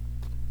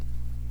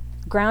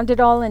 Ground it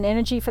all in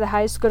energy for the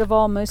highest good of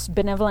all, most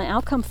benevolent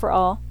outcome for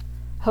all.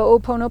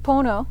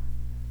 Ho'oponopono,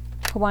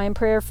 Hawaiian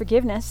prayer of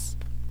forgiveness.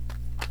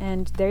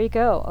 And there you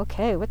go.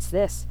 Okay, what's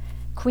this?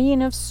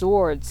 Queen of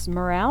Swords,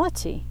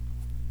 morality.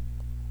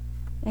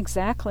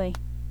 Exactly.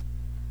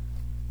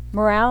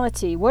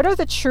 Morality. What are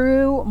the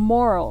true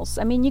morals?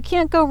 I mean, you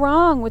can't go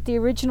wrong with the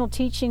original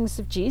teachings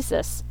of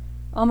Jesus,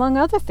 among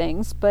other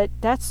things, but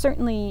that's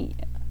certainly,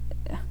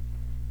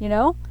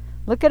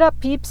 look it up,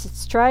 peeps.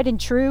 It's tried and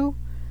true.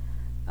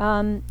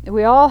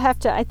 We all have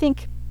to, I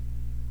think,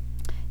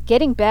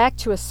 getting back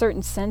to a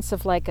certain sense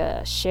of like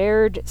a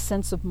shared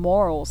sense of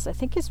morals, I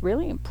think is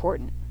really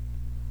important.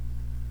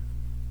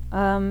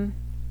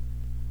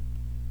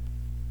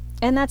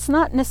 And that's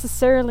not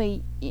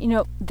necessarily,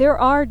 there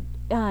are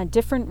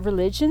different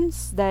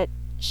religions that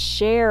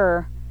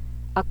share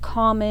a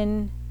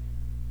commonality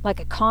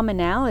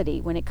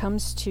when it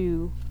comes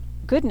to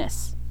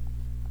goodness.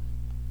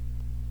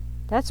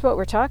 That's what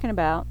we're talking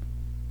about.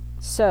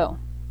 So,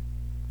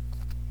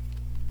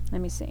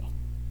 let me see.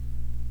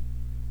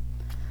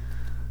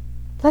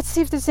 Let's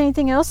see if there's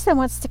anything else that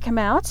wants to come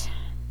out.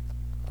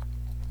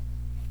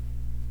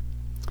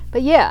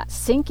 But yeah,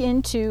 sink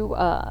into,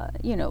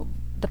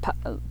 the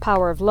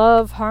power of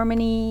love,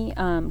 harmony,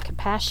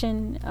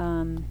 compassion,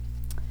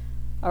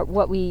 or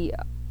what we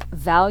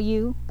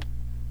value,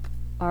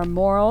 our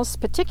morals,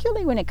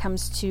 particularly when it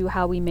comes to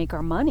how we make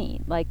our money.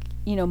 Like,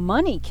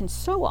 money can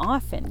so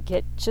often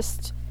get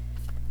just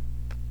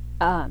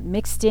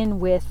mixed in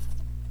with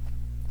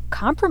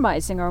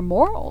compromising our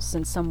morals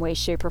in some way,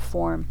 shape, or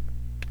form.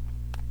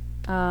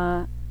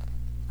 And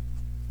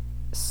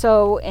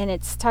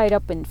it's tied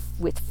up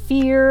with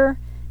fear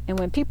And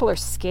when people are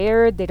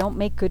scared, they don't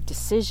make good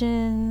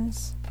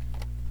decisions.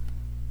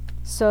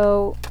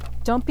 So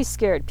don't be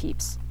scared,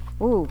 peeps.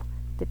 Ooh,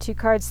 the two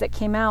cards that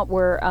came out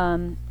were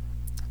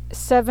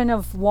Seven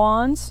of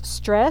Wands,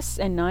 stress,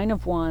 and Nine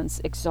of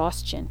Wands,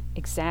 exhaustion.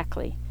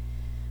 Exactly.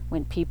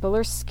 When people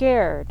are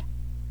scared,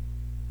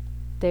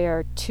 they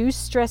are too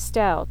stressed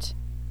out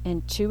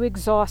and too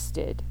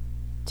exhausted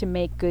to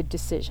make good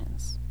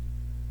decisions.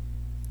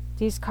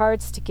 These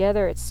cards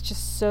together, it's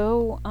just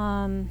so,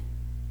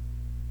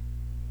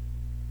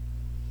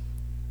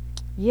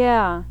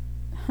 yeah.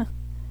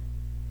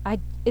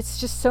 It's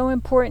just so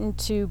important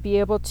to be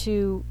able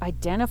to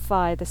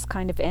identify this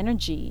kind of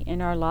energy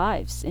in our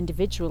lives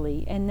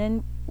individually and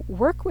then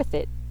work with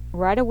it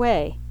right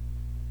away.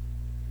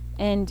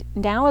 And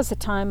now is a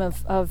time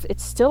of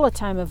it's still a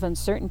time of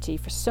uncertainty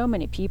for so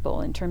many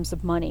people in terms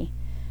of money,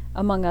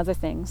 among other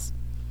things.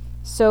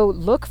 So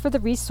look for the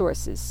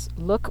resources,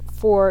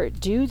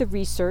 do the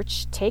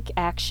research, take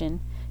action,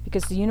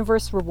 because the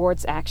universe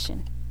rewards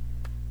action.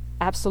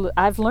 Absolutely.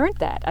 I've learned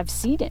that. I've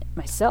seen it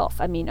myself.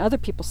 I mean, other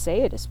people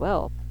say it as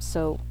well.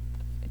 So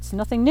it's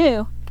nothing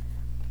new.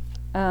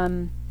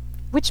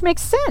 Which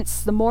makes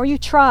sense. The more you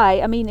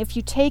try, I mean, if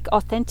you take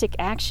authentic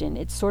action,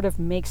 it sort of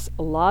makes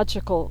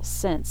logical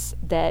sense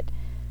that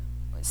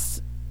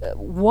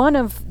one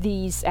of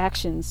these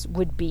actions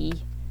would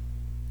be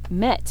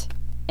met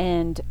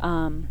and,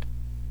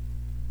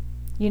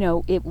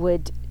 it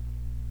would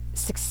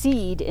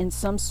succeed in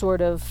some sort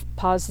of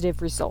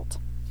positive result.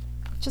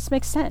 It just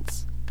makes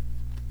sense.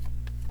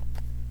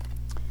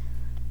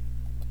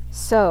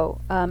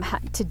 So,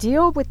 to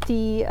deal with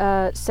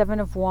the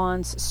Seven of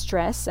Wands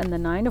stress and the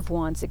Nine of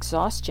Wands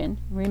exhaustion,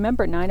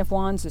 remember, Nine of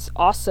Wands is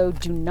also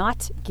do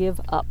not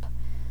give up.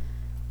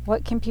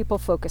 What can people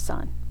focus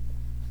on?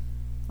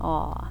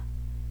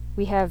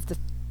 We have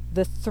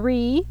the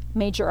three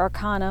major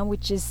arcana,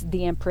 which is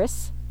the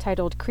Empress,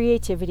 titled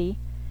Creativity.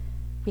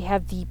 We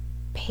have the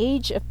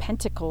Page of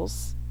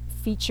Pentacles,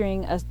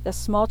 featuring a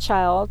small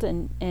child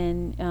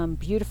and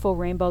beautiful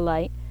rainbow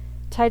light,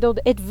 titled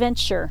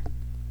Adventure.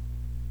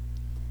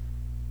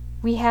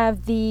 We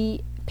have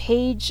the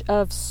Page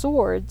of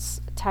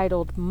Swords,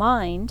 titled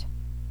Mind,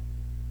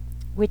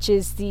 which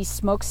is the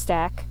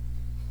smokestack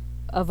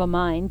of a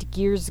mind,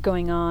 gears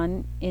going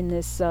on in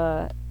this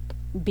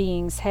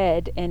being's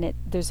head, and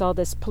there's all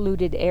this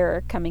polluted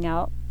air coming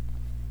out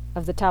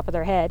of the top of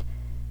their head.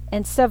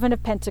 And Seven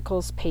of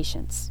Pentacles,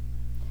 Patience,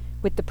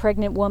 with the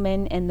pregnant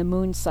woman and the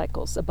moon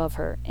cycles above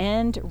her,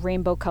 and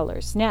rainbow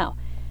colors. Now,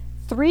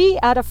 3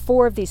 out of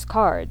 4 of these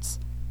cards,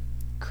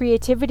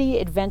 Creativity,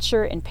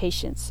 Adventure, and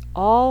Patience,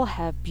 all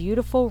have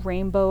beautiful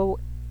rainbow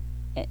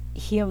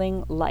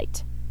healing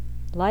light.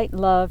 Light,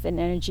 love, and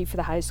energy for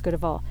the highest good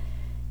of all.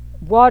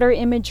 Water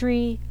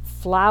imagery,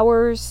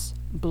 flowers,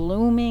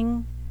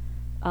 blooming,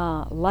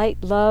 light,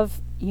 love,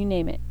 you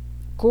name it.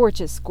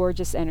 Gorgeous,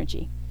 gorgeous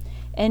energy.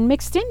 And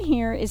mixed in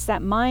here is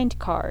that Mind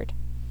card,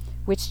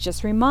 which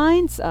just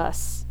reminds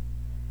us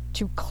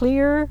to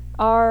clear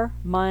our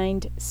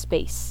mind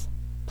space.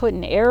 Put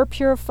an air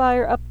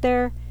purifier up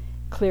there.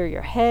 Clear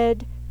your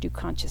head, do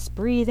conscious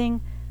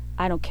breathing.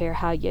 I don't care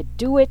how you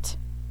do it,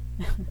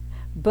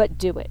 but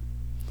do it.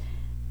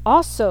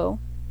 Also,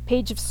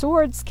 Page of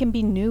Swords can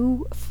be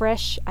new,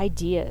 fresh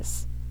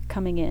ideas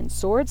coming in.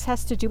 Swords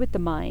has to do with the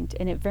mind,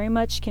 and it very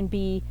much can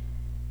be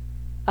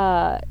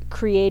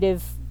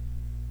creative,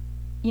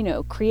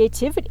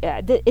 creativity.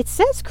 It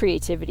says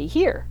creativity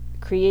here.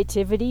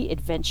 Creativity,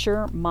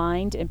 adventure,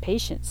 mind, and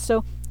patience.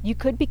 So you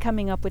could be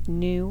coming up with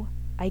new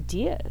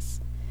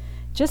ideas.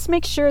 Just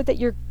make sure that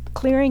you're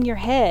clearing your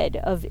head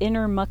of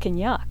inner muck and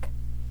yuck.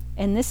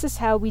 And this is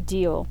how we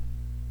deal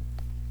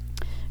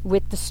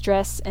with the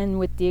stress and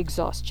with the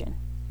exhaustion.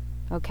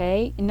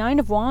 Okay? Nine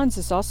of Wands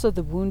is also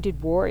the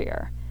wounded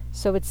warrior.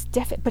 So it's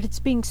but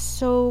it's being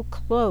so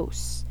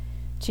close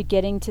to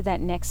getting to that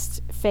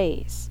next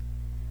phase.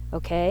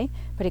 Okay?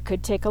 But it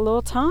could take a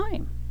little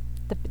time.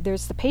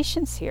 There's the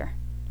patience here.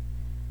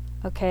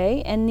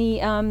 Okay? And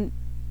the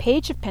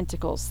Page of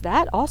Pentacles,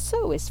 that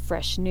also is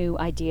fresh, new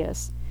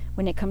ideas.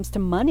 When it comes to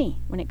money,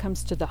 when it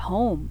comes to the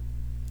home,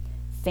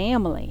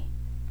 family,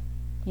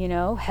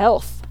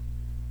 health.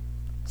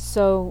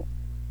 So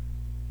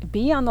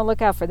be on the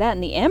lookout for that.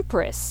 And the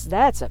Empress,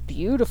 that's a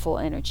beautiful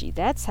energy.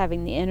 That's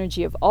having the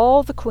energy of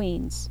all the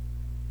queens.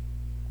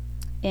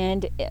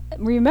 And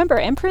remember,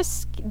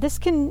 Empress, this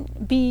can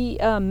be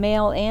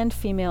male and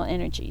female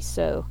energy.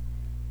 So,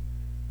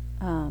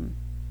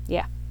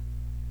 yeah.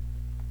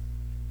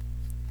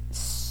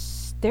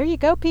 There you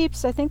go,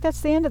 peeps. I think that's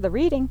the end of the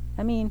reading.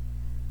 I mean,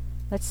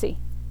 let's see.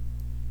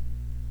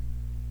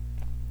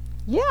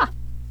 Yeah.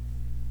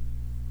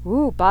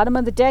 Ooh, bottom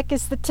of the deck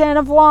is the Ten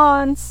of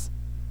Wands,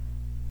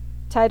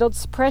 titled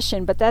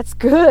Suppression, but that's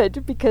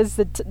good because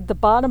the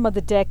bottom of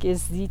the deck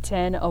is the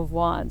Ten of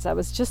Wands. I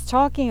was just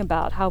talking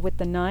about how with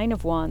the Nine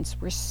of Wands,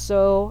 we're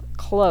so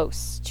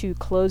close to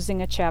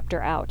closing a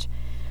chapter out.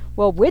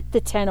 Well, with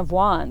the Ten of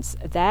Wands,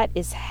 that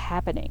is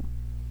happening.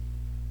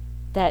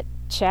 That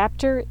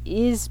chapter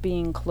is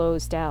being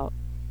closed out.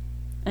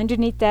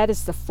 Underneath that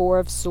is the Four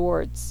of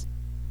Swords,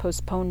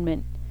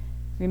 postponement.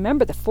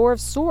 Remember, the Four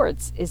of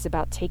Swords is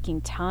about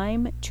taking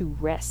time to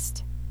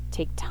rest,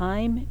 take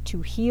time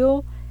to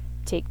heal,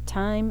 take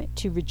time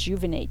to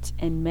rejuvenate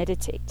and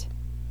meditate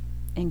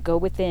and go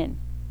within.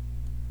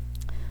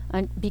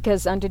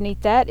 Because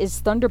underneath that is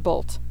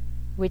Thunderbolt,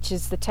 which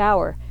is the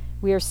Tower.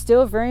 We are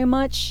still very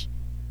much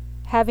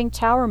having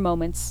tower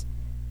moments.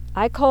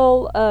 I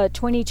call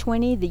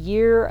 2020 the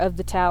year of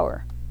the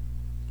Tower.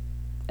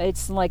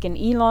 It's like an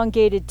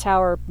elongated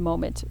tower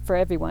moment for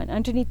everyone.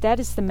 Underneath that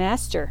is the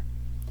Master.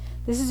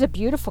 This is a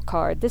beautiful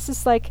card. This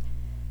is like,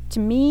 to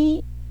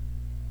me,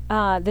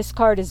 this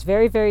card is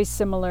very, very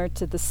similar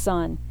to the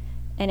Sun,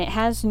 and it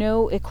has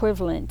no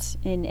equivalent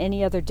in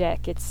any other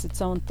deck. It's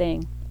its own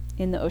thing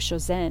in the Osho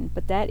Zen.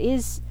 But that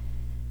is,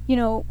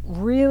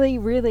 really,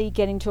 really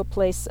getting to a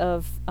place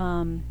of,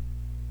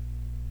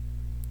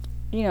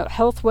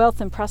 health,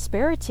 wealth, and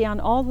prosperity on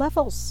all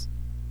levels.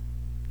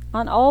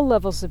 On all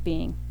levels of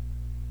being.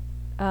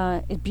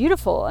 It's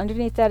beautiful.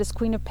 Underneath that is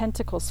Queen of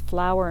Pentacles,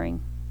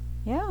 flowering.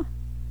 Yeah.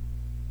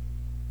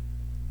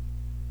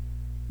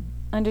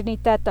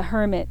 Underneath that, the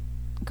Hermit,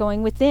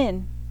 going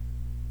within,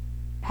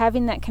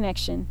 having that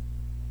connection.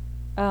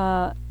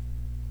 And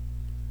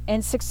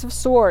Six of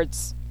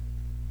Swords,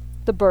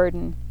 the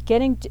burden,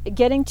 getting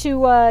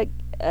to a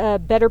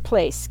better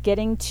place,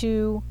 getting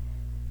to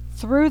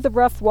through the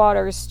rough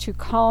waters to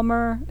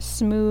calmer,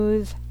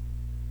 smooth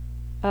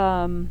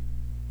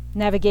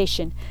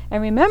navigation.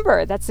 And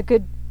remember, that's a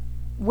good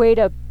way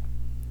to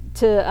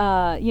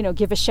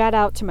give a shout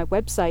out to my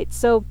website.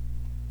 So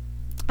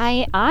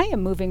I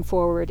am moving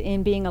forward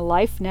in being a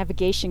life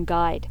navigation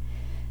guide.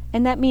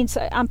 And that means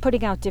I'm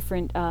putting out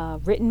different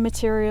written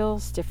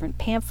materials, different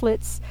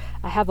pamphlets.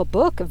 I have a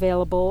book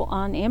available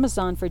on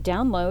Amazon for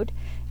download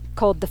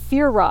called The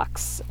Fear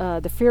Rocks.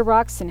 The Fear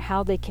Rocks and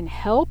how they can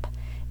help.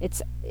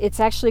 It's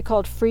actually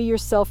called Free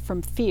Yourself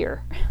from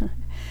Fear.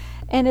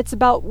 And it's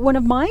about one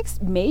of my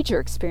major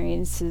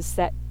experiences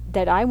that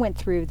I went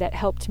through that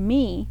helped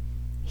me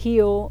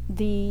heal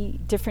the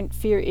different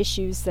fear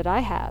issues that I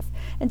have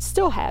and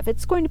still have.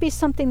 It's going to be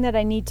something that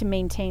I need to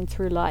maintain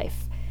through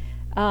life.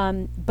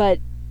 But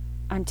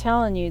I'm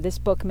telling you, this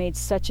book made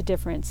such a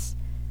difference.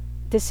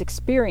 This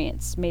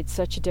experience made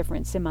such a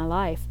difference in my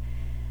life.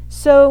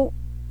 So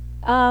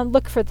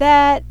look for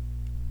that.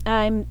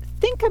 I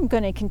think I'm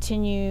going to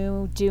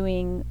continue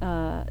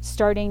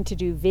starting to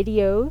do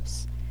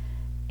videos.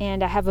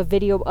 And I have a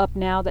video up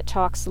now that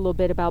talks a little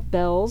bit about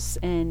bells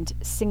and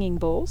singing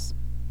bowls.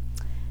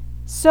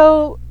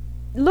 So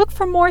look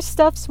for more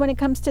stuffs when it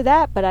comes to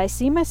that. But I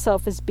see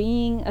myself as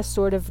being a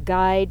sort of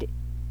guide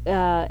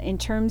in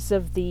terms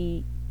of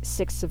the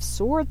Six of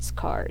Swords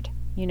card.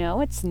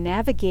 It's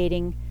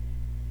navigating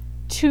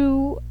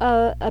to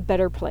a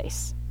better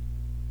place.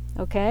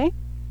 Okay?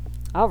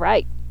 All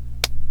right.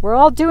 We're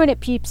all doing it,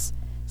 peeps.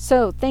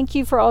 So thank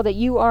you for all that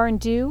you are and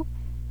do.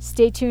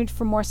 Stay tuned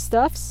for more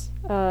stuffs.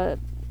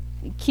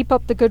 Keep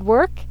up the good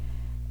work.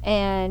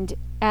 And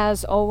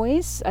as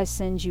always, I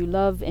send you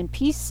love and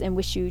peace and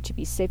wish you to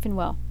be safe and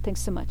well.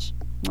 Thanks so much.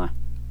 Mwah.